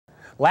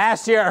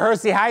Last year at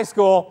Hersey High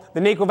School, the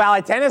Naperville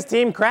Valley tennis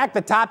team cracked the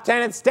top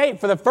 10 at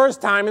state for the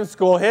first time in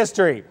school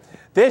history.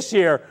 This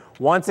year,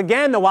 once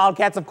again, the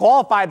Wildcats have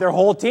qualified their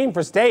whole team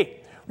for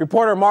state.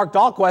 Reporter Mark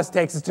Dahlquist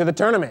takes us to the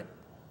tournament.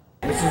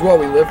 This is what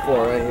we live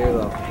for right here,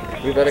 though.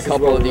 We've had a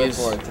couple of these.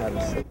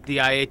 The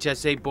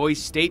IHSA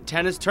Boys State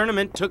Tennis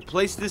Tournament took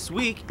place this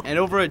week, and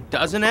over a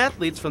dozen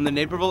athletes from the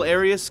Naperville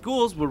area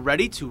schools were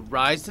ready to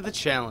rise to the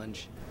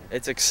challenge.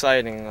 It's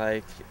exciting,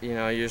 you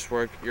just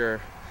work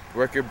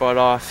your butt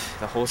off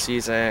the whole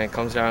season, and it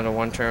comes down to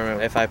one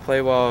tournament. If I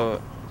play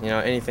well,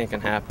 anything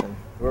can happen.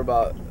 We're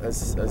about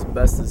as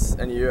best as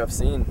any year I've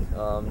seen.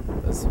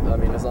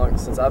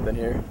 Since I've been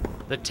here.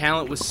 The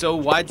talent was so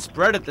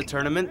widespread at the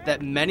tournament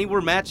that many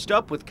were matched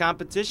up with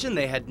competition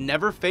they had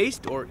never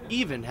faced or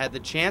even had the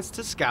chance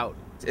to scout.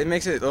 It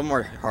makes it a little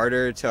more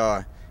harder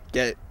to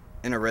get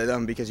in a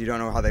rhythm because you don't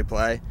know how they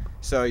play.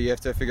 So you have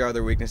to figure out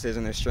their weaknesses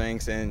and their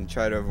strengths and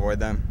try to avoid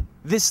them.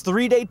 This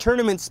three-day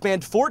tournament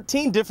spanned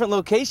 14 different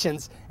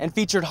locations and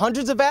featured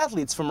hundreds of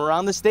athletes from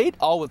around the state,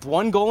 all with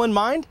one goal in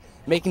mind,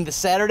 making the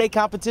Saturday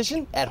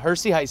competition at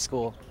Hersey High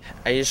School.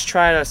 I just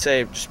try to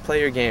say, just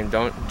play your game.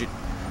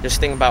 Just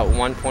think about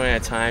 1 point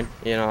at a time.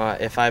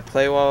 If I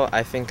play well,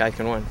 I think I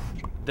can win.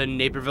 The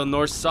Naperville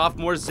North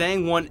sophomore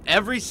Zhang won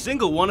every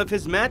single one of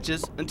his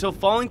matches until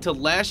falling to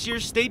last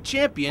year's state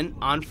champion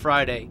on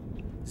Friday.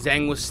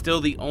 Zhang was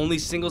still the only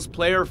singles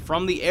player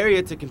from the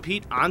area to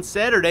compete on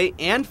Saturday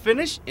and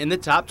finish in the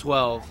top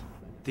 12.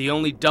 The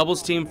only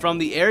doubles team from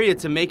the area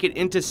to make it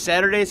into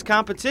Saturday's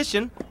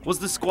competition was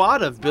the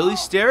squad of Billy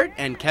Sterrett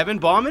and Kevin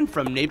Bauman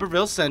from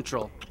Naperville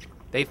Central.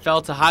 They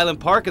fell to Highland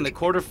Park in the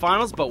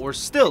quarterfinals, but were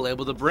still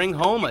able to bring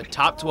home a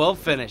top 12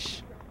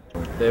 finish.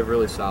 They have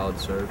really solid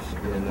serves,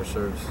 and their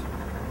serves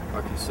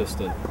are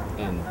consistent,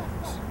 and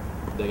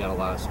they got a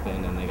lot of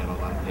spin and they got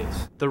a lot of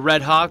pace. The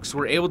Red Hawks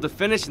were able to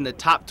finish in the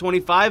top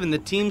 25 in the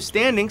team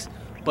standings,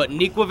 but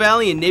Neuqua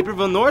Valley and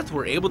Naperville North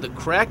were able to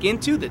crack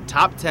into the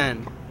top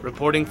 10.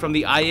 Reporting from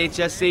the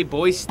IHSA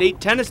Boys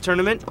State Tennis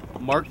Tournament,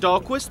 Mark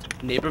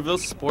Dahlquist, Naperville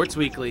Sports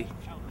Weekly.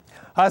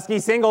 Husky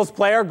singles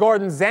player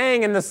Gordon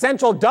Zhang and the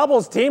Central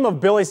doubles team of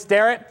Billy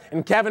Sterrett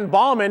and Kevin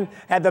Bauman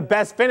had the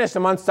best finish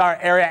amongst our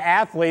area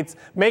athletes,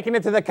 making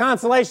it to the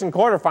consolation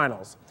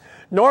quarterfinals.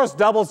 North's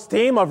doubles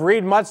team of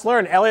Reed Mutzler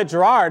and Elliot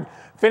Gerard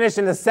finished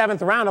in the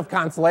 7th round of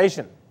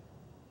consolation.